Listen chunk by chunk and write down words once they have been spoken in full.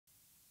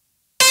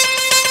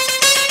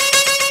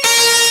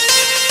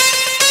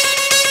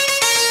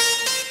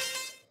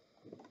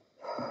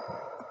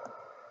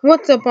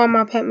What's up, all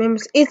my pet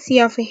members? It's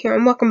Yafa here,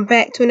 and welcome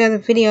back to another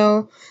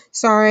video.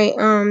 Sorry,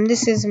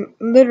 this is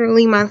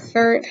literally my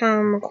third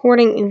time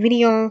recording a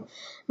video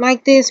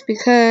like this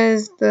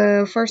because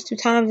the first two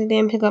times it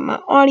didn't pick up my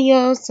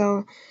audio.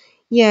 So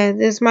yeah,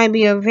 this might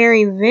be a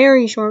very,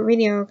 very short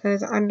video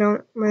because I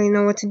don't really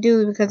know what to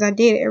do because I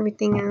did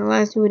everything in the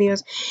last two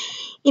videos.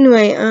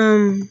 Anyway,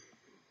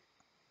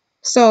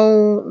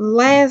 so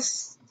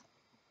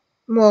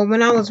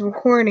when I was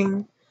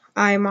recording,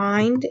 I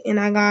mined and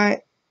I got,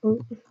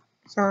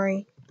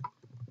 sorry.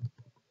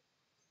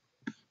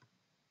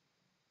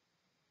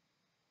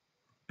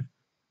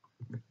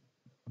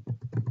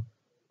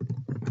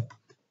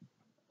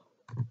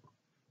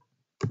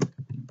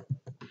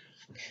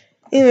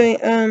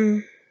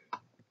 Anyway,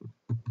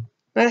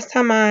 last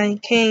time I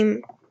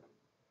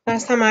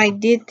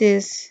did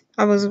this,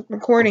 I was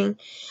recording,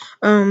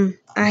 I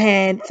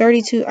had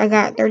 32, I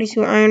got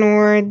 32 iron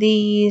ore,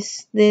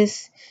 this,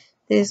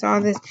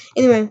 all this.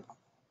 Anyway,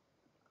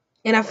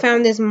 and I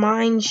found this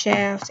mine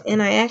shaft,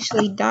 and I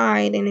actually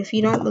died, and if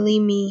you don't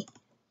believe me,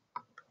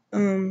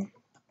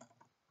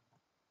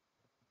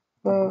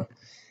 well,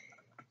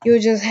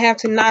 you'll just have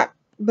to not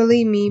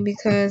believe me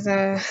because,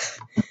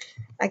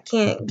 I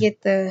can't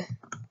get the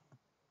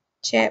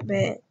chat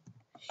back.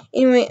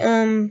 Anyway,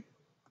 I'm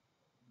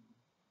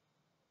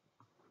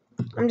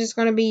just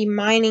gonna be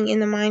mining in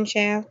the mine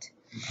shaft.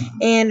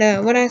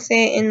 And what I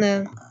said in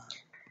the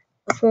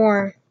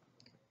before,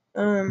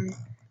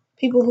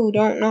 people who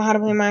don't know how to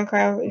play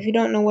Minecraft, if you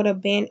don't know what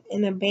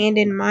an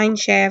abandoned mine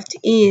shaft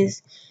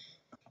is,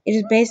 it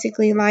is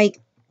basically like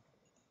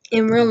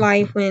in real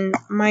life when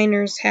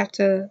miners have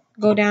to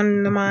go down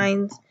in the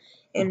mines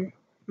and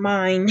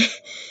mine.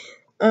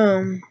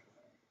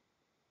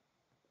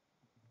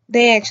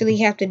 They actually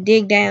have to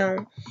dig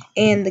down,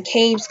 and the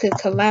caves could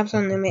collapse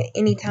on them at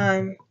any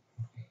time.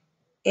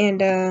 And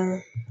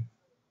to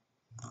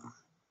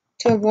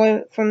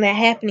avoid from that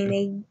happening,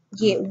 they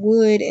get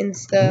wood and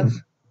stuff.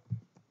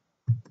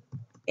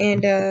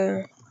 And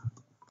I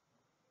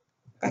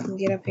can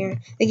get up here.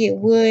 They get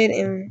wood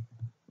and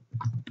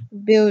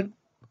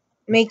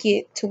make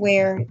it to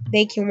where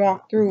they can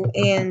walk through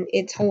and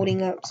it's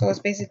holding up. So it's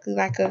basically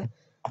like a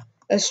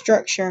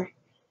structure.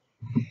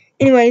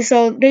 Anyway,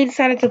 so they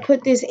decided to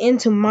put this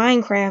into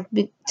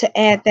Minecraft to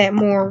add that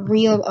more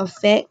real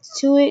effect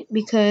to it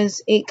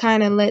because it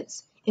kind of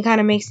makes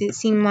it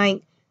seem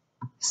like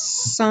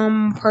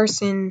some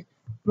person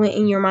went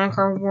in your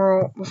Minecraft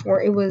world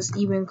before it was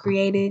even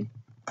created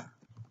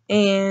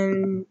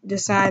and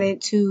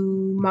decided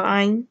to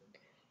mine,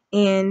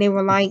 and they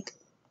were like,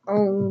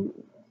 oh,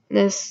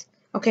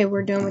 okay,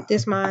 we're done with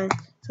this mine.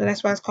 So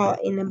that's why it's called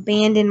an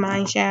abandoned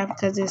mine shaft,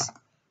 because it's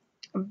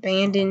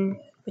abandoned,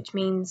 which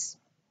means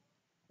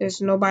there's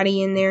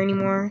nobody in there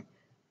anymore.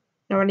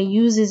 Nobody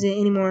uses it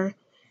anymore.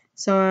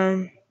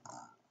 So,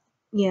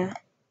 yeah.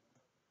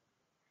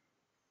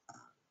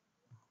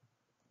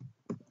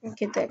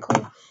 Get that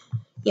cool.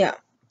 Yeah.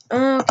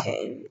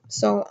 Okay,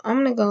 so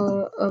I'm gonna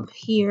go up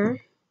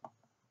here.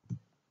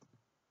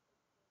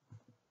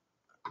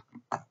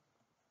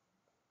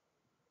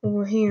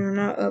 Over here,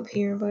 not up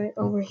here, but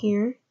over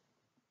here.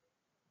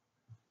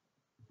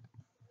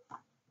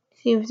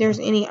 See if there's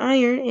any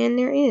iron, and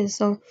there is.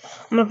 So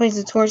I'm gonna place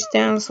the torch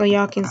down so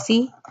y'all can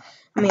see.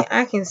 I mean,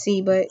 I can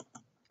see, but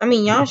I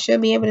mean, y'all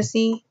should be able to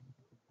see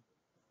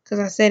because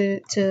I set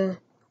it to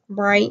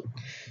bright.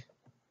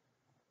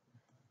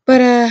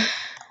 But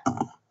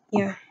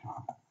yeah.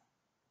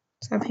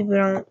 Some people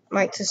don't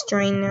like to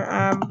strain their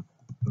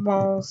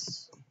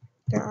eyeballs.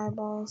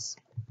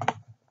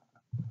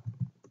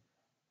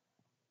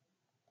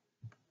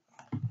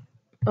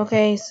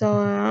 Okay, so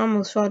I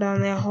almost fell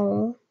down that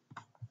hole.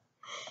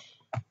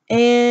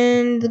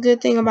 And the good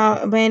thing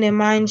about abandoned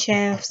mine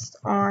shafts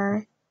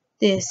are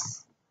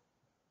this.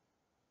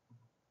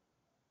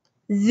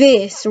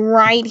 This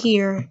right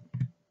here.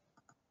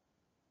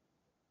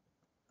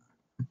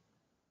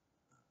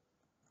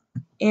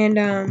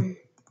 And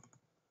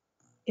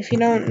if you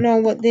don't know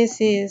what this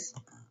is,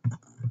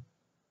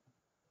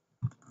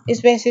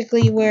 it's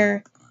basically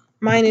where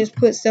miners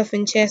put stuff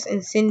in chests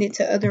and send it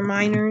to other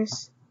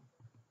miners.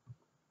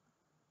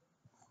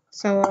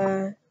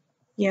 So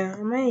yeah,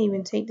 I might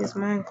even take this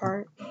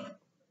minecart.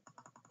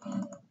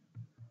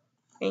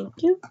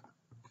 Thank you.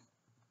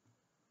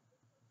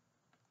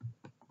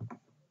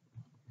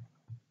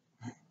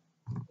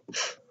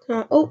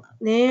 Oh,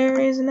 there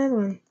is another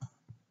one.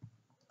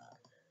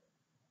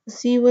 Let's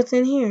see what's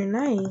in here.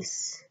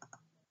 Nice.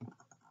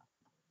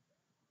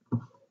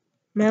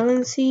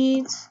 Melon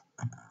seeds.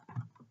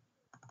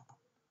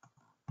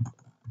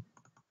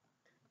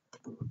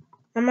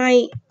 I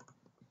might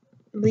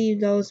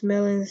leave those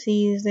melon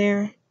seeds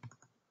there.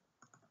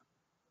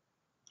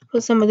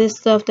 Put some of this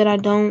stuff that I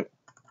don't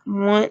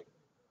want.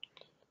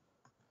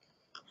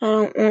 I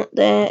don't want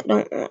that.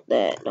 Don't want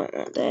that. Don't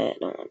want that.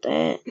 Don't want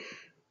that.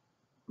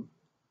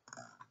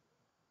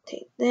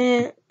 Take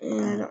that.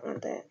 And I don't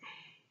want that.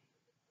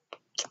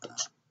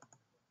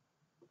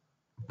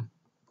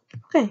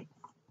 Okay.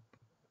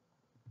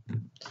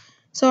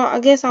 So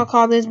I guess I'll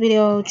call this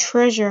video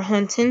treasure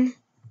hunting,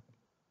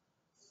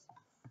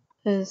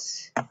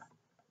 because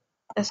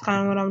that's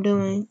kind of what I'm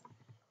doing.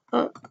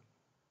 Oh.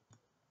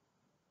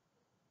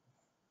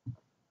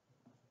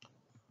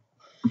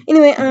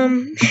 Anyway,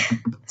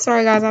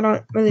 sorry guys, I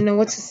don't really know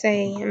what to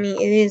say. I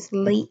mean, it is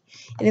late.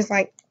 It is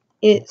like,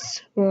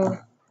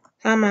 well,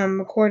 time I'm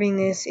recording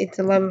this, it's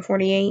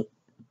 11:48.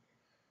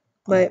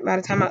 But by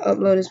the time I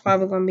upload, it's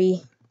probably gonna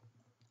be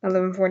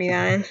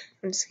 11:49.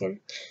 I'm just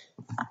kidding.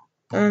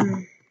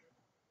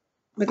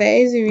 But that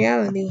is the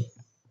reality.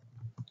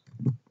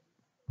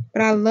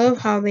 But I love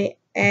how they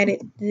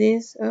added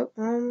this up.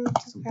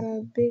 Just got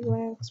a big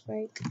lag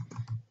spike.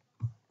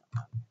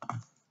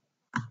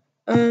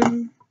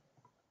 Oh,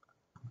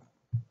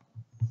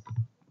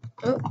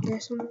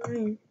 there's some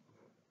rain.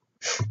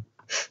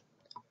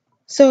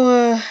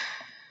 So,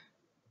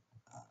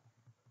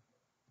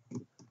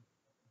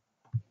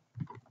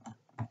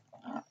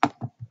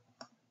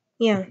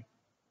 yeah.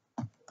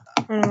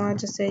 I don't know why I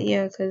just said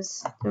yeah,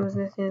 because there was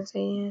nothing to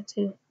say yeah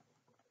to.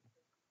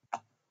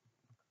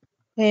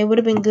 Okay, it would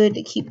have been good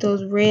to keep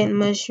those red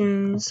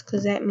mushrooms,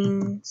 because that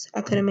means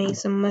I could have made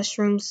some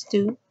mushroom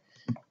stew.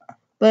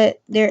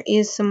 But there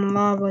is some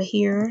lava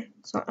here,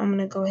 so I'm going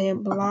to go ahead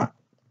and block.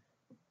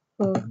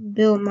 Will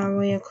build my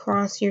way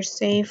across here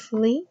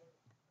safely.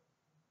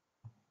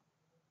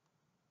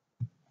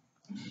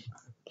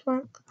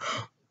 Fuck.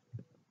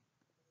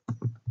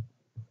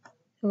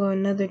 Oh,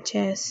 another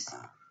chest.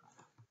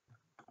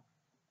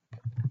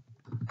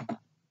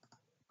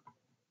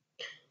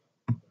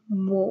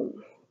 Whoa.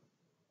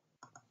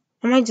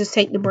 I might just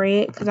take the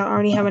bread because I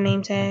already have a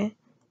name tag.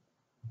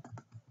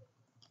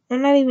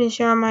 I'm not even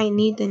sure I might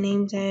need the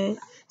name tag.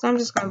 So I'm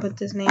just going to put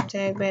this name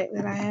tag back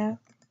that I have.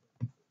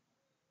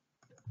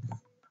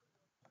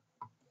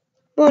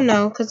 Well,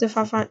 no, because if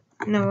I find...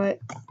 You know what?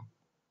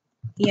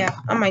 Yeah,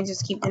 I might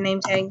just keep the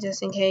name tag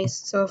just in case.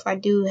 So if I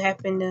do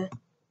happen to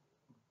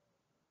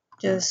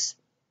just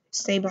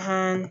stay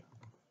behind,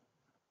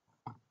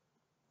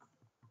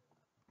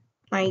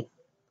 like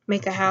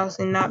make a house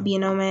and not be a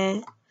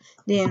nomad,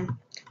 then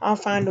I'll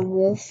find a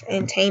wolf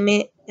and tame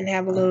it and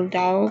have a little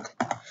dog.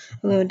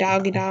 A little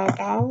doggy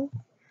dog.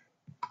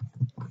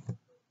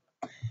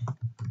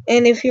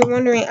 And if you're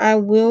wondering, I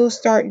will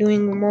start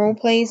doing role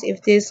plays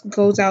if this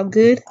goes out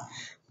good.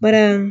 But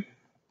I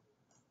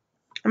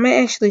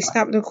might actually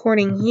stop the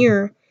recording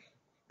here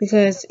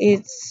because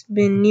it's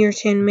been near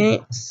 10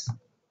 minutes.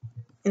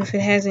 And if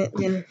it hasn't,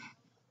 then,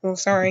 well,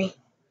 sorry.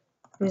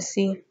 Let's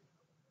see.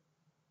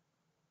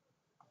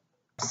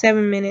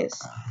 7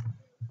 minutes.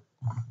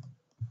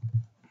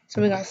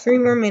 So we got 3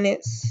 more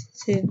minutes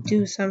to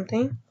do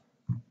something.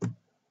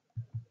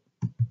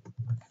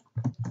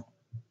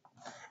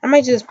 I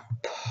might just...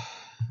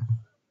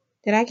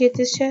 Did I get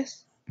this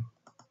chest?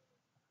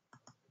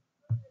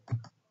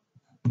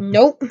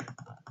 Nope.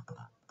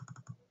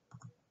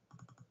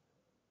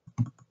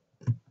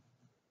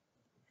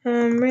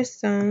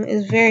 Redstone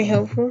is very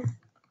helpful.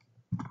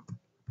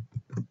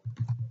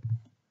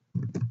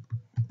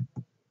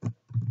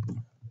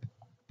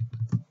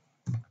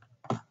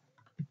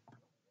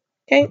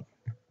 Okay.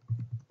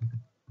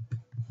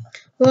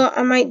 Well,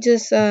 I might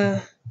just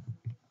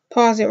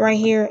pause it right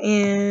here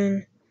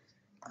and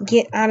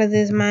get out of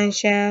this mine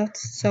shaft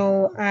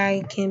so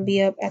I can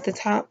be up at the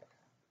top.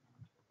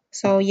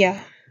 So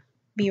yeah,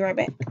 be right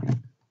back.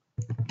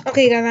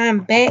 Okay guys,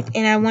 I'm back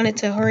and I wanted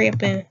to hurry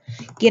up and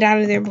get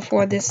out of there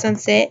before the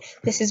sunset.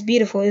 This is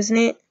beautiful, isn't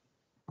it?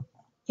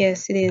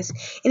 Yes, it is.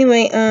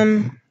 Anyway,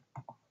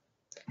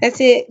 that's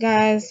it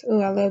guys.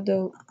 Oh, I love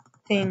the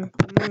thing,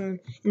 the moon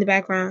in the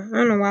background. I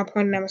don't know why I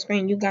pointed at my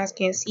screen. You guys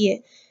can't see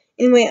it.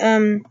 Anyway,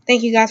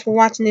 thank you guys for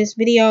watching this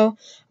video.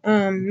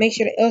 Make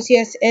sure to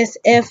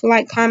LCSSF,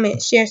 like,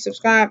 comment, share,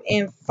 subscribe,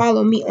 and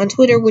follow me on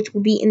Twitter, which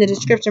will be in the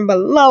description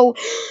below.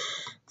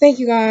 Thank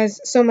you guys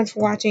so much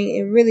for watching.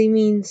 It really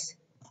means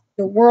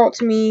the world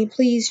to me.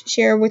 Please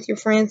share with your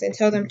friends and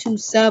tell them to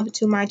sub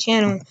to my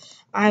channel.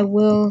 I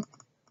will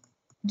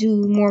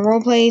do more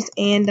role plays,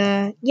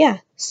 and yeah.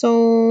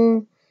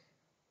 So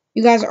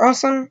you guys are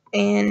awesome,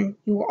 and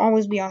you will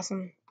always be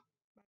awesome.